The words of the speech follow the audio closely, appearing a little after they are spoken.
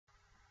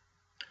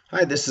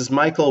Hi, this is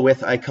Michael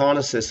with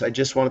Iconisys. I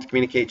just wanted to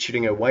communicate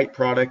shooting a white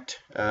product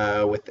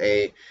with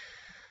a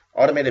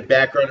automated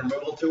background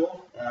removal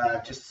tool.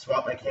 Just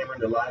swap my camera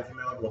into live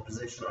mode. We'll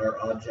position our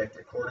object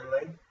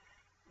accordingly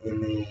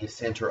in the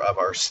center of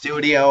our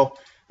studio.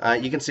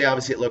 You can see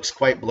obviously it looks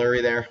quite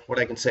blurry there. What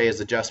I can say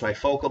is adjust my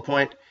focal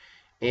point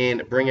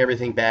and bring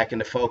everything back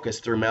into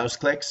focus through mouse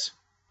clicks.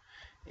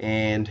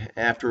 And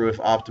after we've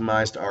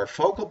optimized our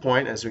focal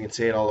point, as we can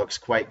see, it all looks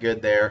quite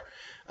good there.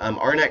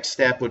 Our next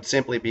step would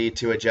simply be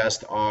to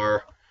adjust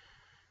our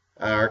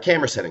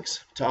camera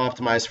settings to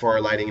optimize for our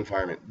lighting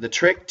environment. The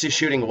trick to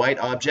shooting white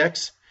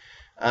objects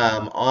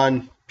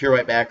on pure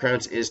white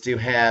backgrounds is to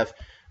have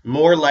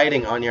more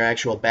lighting on your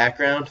actual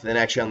background than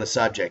actually on the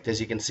subject.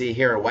 As you can see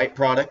here, a white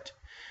product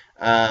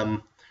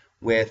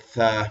with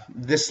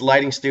this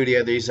lighting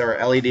studio. These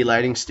are LED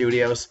lighting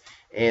studios,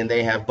 and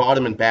they have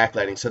bottom and back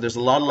lighting. So there's a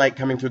lot of light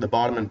coming through the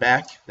bottom and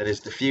back that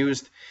is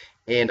diffused,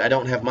 and I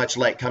don't have much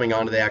light coming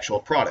onto the actual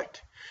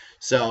product.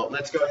 So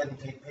let's go ahead and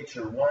take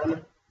picture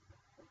 1.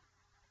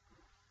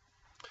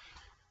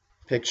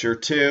 Picture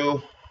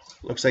 2.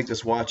 Looks like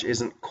this watch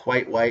isn't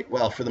quite white.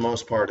 Well, for the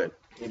most part it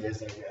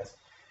is, I guess.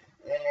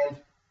 And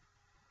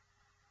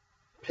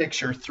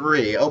picture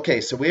 3. Okay,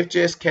 so we've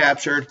just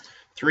captured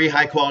 3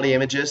 high quality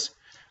images.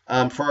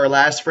 For our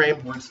last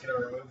frame, we're just going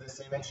to remove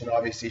this image and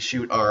obviously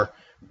shoot our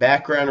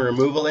background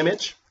removal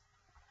image.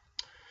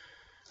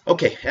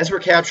 Okay, as we're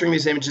capturing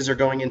these images, are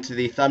going into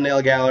the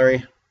thumbnail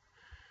gallery.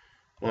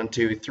 1,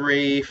 2,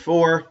 3,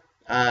 4.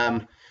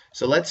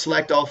 So let's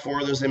select all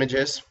 4 of those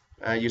images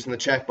using the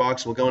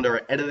checkbox. We'll go into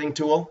our editing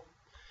tool,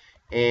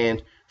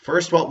 and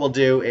first what we'll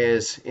do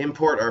is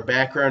import our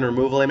background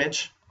removal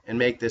image and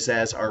make this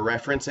as our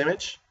reference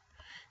image.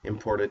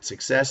 Import it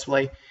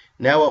successfully.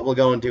 Now what we'll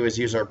go and do is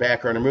use our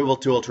background removal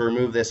tool to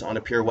remove this on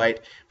a pure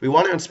white. We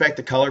want to inspect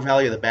the color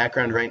value of the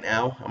background right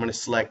now. I'm going to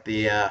select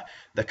the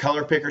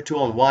color picker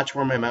tool and watch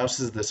where my mouse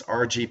is, this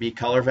RGB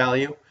color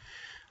value.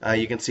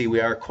 You can see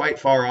we are quite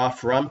far off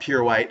from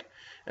pure white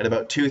at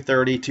about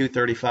 230,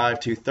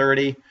 235,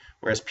 230,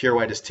 whereas pure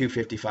white is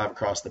 255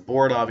 across the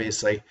board,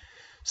 obviously.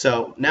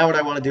 So now what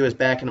I want to do is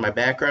back into my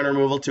background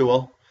removal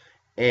tool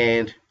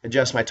and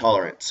adjust my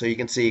tolerance. So you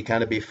can see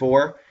kind of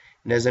before,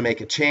 and as I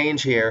make a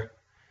change here,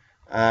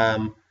 I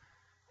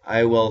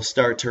will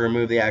start to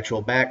remove the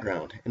actual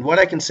background. And what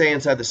I can say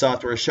inside the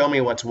software is show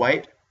me what's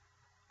white.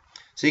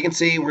 So you can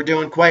see we're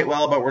doing quite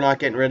well, but we're not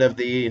getting rid of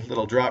the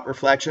little drop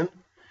reflection.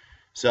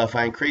 So if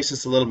I increase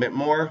this a little bit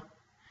more,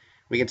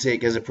 we can see it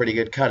gives a pretty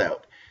good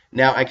cutout.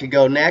 Now I could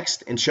go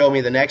next and show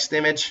me the next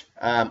image.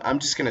 I'm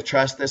just going to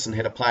trust this and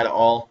hit apply to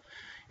all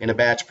in a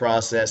batch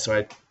process,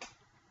 so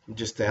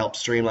just to help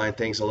streamline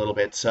things a little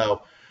bit.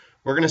 So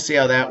we're going to see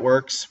how that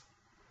works.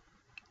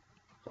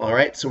 All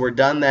right, so we're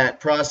done that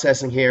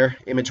processing here.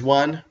 Image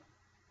 1,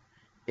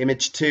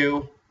 image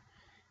 2,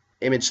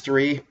 image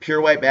 3,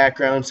 pure white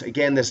backgrounds.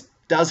 Again, this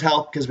does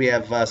help because we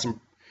have some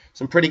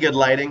pretty good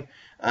lighting.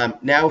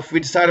 Now if we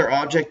decide our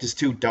object is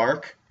too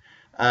dark,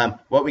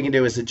 what we can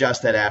do is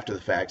adjust that after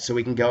the fact. So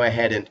we can go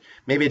ahead and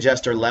maybe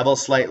adjust our level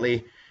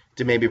slightly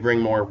to maybe bring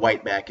more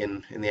white back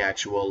in the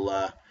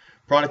actual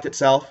product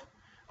itself.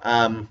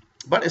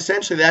 But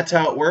essentially that's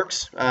how it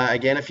works.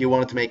 Again, if you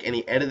wanted to make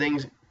any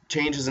editing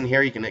changes in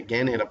here, you can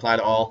again hit apply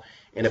to all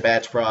in a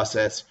batch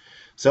process.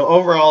 So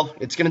overall,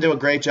 it's going to do a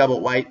great job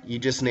at white. You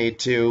just need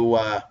to,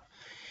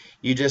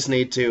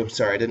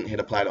 sorry, I didn't hit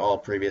apply to all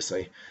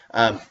previously.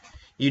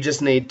 You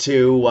just need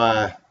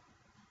to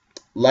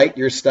light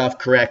your stuff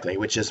correctly,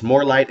 which is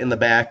more light in the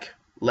back,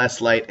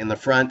 less light in the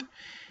front.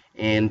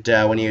 And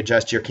when you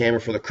adjust your camera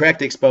for the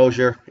correct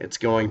exposure, it's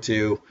going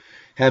to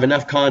have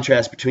enough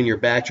contrast between your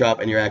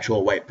backdrop and your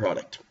actual white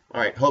product.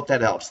 All right, hope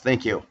that helps.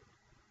 Thank you.